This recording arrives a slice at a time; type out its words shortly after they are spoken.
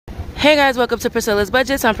Hey guys, welcome to Priscilla's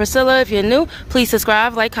Budgets. I'm Priscilla. If you're new, please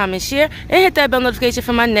subscribe, like, comment, share, and hit that bell notification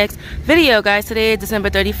for my next video, guys. Today is December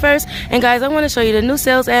 31st, and guys, I want to show you the new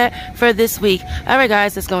sales ad for this week. Alright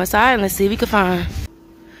guys, let's go inside and let's see what we can find.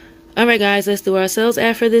 Alright guys, let's do our sales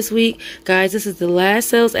ad for this week. Guys, this is the last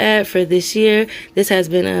sales ad for this year. This has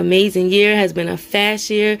been an amazing year, has been a fast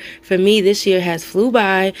year. For me, this year has flew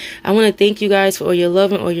by. I want to thank you guys for all your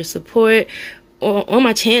love and all your support on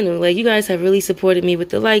my channel. Like, you guys have really supported me with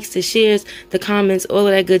the likes, the shares, the comments, all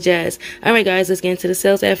of that good jazz. Alright guys, let's get into the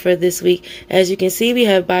sales ad for this week. As you can see, we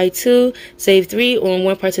have buy 2, save 3 on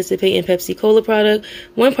one participating Pepsi Cola product,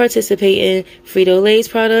 one participating Frito-Lay's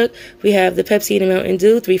product. We have the Pepsi and the Mountain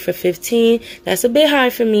Dew, 3 for $15. That's a bit high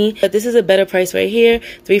for me, but this is a better price right here.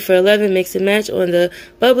 3 for $11, mix and match on the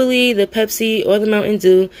bubbly, the Pepsi, or the Mountain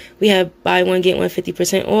Dew. We have buy one, get one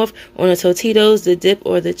 50% off on the Totitos, the dip,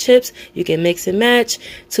 or the chips. You can mix and match.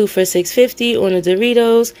 2 for $6.50 on the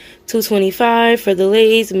Doritos, $2.25 for the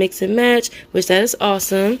Lay's mix and match, which that is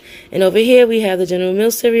awesome. And over here we have the General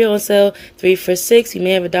Mills cereal on sale, 3 for $6. You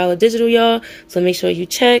may have $1 digital, y'all, so make sure you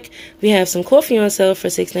check. We have some coffee on sale for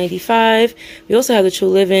 $6.95. We also have the True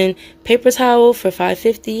Living paper towel for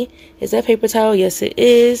 $5.50. Is that paper towel? Yes, it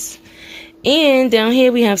is. And down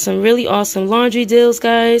here we have some really awesome laundry deals,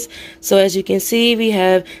 guys. So as you can see, we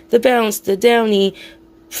have the Bounce, the Downy,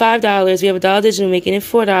 $5. We have $1 digital, making it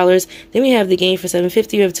 $4. Then we have the Game for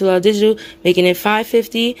 $7.50. We have $2 digital, making it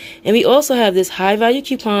 $5.50. And we also have this high value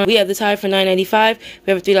coupon. We have the Tide for $9.95.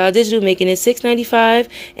 We have a $3 digital, making it $6.95.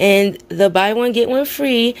 And the buy one get one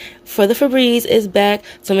free for the Febreze is back.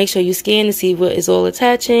 So make sure you scan to see what is all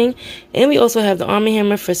attaching. And we also have the Arm &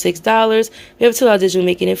 Hammer for $6. We have a $2 digital,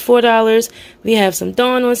 making it $4. We have some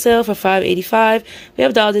Dawn on sale for $5.85. We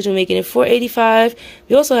have $1 digital, making it $4.85.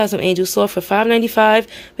 We also have some Angel Soft for $5.95.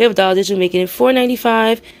 We have $1 digital, making it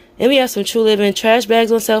 $4.95. And we have some True Living trash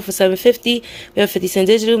bags on sale for $7.50. We have 50-cent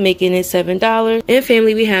digital, making it $7. And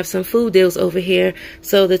family, we have some food deals over here.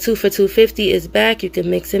 So the 2 for $2.50 is back. You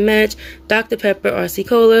can mix and match. Dr. Pepper, RC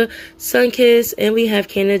Cola, Sunkist, and we have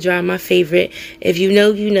Canada Dry, my favorite. If you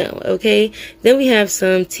know, you know, okay? Then we have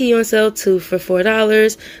some tea on sale, 2 for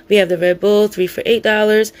 $4. We have the Red Bull, 3 for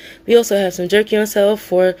 $8. We also have some jerky on sale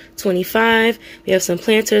for $25. We have some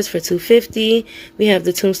Planters for $2.50. We have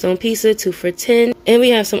the Tombstone Pizza, 2 for $10. And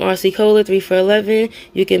we have some RC Cola, 3 for $11.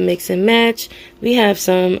 You can mix and match. We have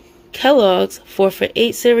some Kellogg's 4 for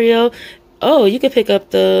 $8 cereal. Oh, you can pick up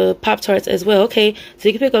the Pop-Tarts as well. Okay, so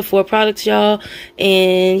you can pick up 4 products, y'all,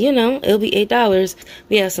 and, you know, it'll be $8.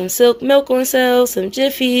 We have some Silk milk on sale, some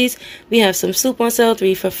Jiffies. We have some soup on sale,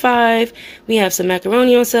 3 for $5. We have some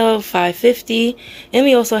macaroni on sale, $5.50. And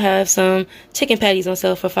we also have some chicken patties on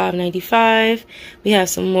sale for $5.95. We have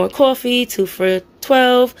some more coffee, 2 for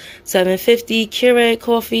 $12, $7.50 Keurig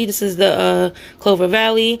coffee. This is the Clover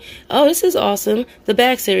Valley. Oh, this is awesome. The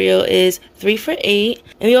bag cereal is 3 for $8.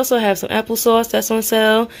 And we also have some applesauce that's on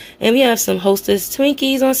sale. And we have some Hostess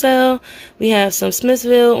Twinkies on sale. We have some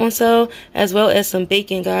Smithville on sale, as well as some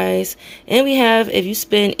bacon, guys. And we have, if you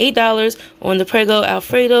spend $8 on the Prego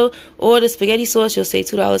Alfredo or the spaghetti sauce, you'll save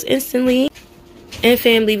 $2 instantly. And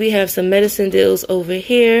family, we have some medicine deals over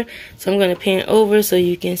here. So I'm going to pan over so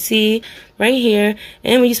you can see right here.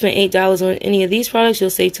 And when you spend $8 on any of these products,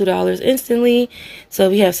 you'll save $2 instantly.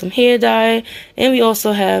 So we have some hair dye. And we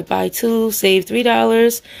also have buy 2, save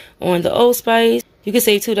 $3 on the Old Spice. You can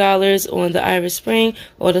save $2 on the Irish Spring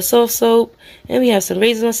or the Soft Soap. And we have some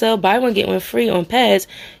razors on sale. Buy one, get one free on pads.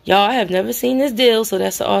 Y'all, I have never seen this deal, so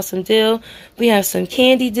that's an awesome deal. We have some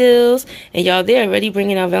candy deals. And y'all, they're already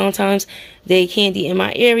bringing out Valentine's Day candy in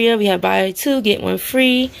my area. We have buy 2, get one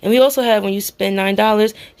free. And we also have, when you spend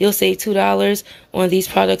 $9, you'll save $2 on these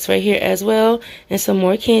products right here as well. And some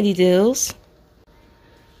more candy deals.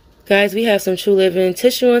 Guys, we have some True Living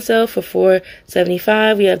tissue on sale for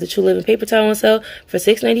 $4.75. We have the True Living paper towel on sale for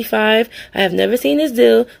 $6.95. I have never seen this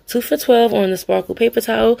deal. 2 for $12 on the Sparkle paper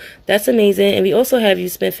towel. That's amazing. And we also have, you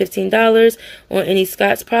spend $15 on any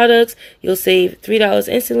Scott's products, you'll save $3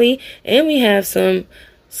 instantly. And we have some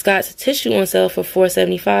Scott's tissue on sale for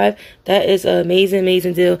 $4.75. That is an amazing,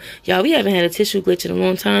 amazing deal. Y'all, we haven't had a tissue glitch in a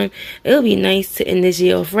long time. It'll be nice to end this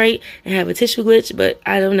year off right and have a tissue glitch, but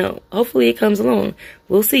I don't know. Hopefully it comes along.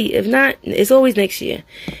 We'll see. If not, it's always next year.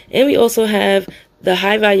 And we also have the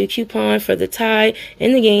high value coupon for the tie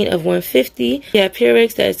and the gain of $150. We have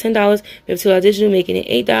Purex, that is $10. We have $2 digital, making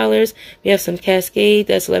it $8. We have some Cascade,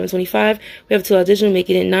 that's $11.25. We have $2 digital,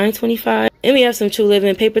 making it $9.25. And we have some True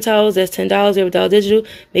Living paper towels, that's $10. We have $1 digital,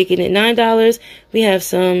 making it $9. We have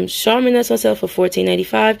some Charmin that's on sale for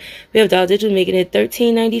 $14.95. We have $1 digital, making it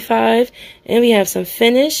 $13.95. And we have some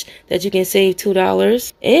Finish that you can save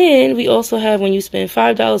 $2. And we also have, when you spend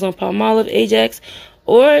 $5 on Palmolive, Ajax,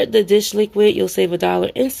 or the dish liquid, you'll save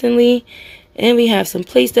 $1 instantly. And we have some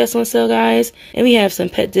plates that's on sale, guys. And we have some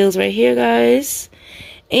pet deals right here, guys.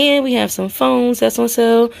 And we have some phones that's on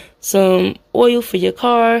sale, some oil for your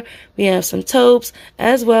car. We have some taupes,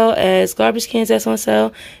 as well as garbage cans that's on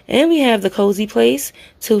sale. And we have the Cozy Place,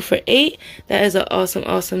 2 for $8. That is an awesome,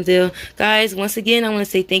 awesome deal. Guys, once again, I want to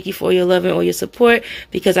say thank you for all your love and all your support,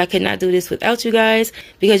 because I could not do this without you guys,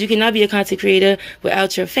 because you cannot be a content creator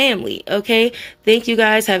without your family, okay? Thank you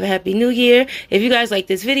guys. Have a happy new year. If you guys like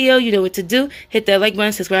this video, you know what to do. Hit that like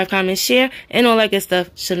button, subscribe, comment, share, and all that good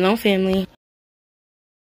stuff. Shalom, family.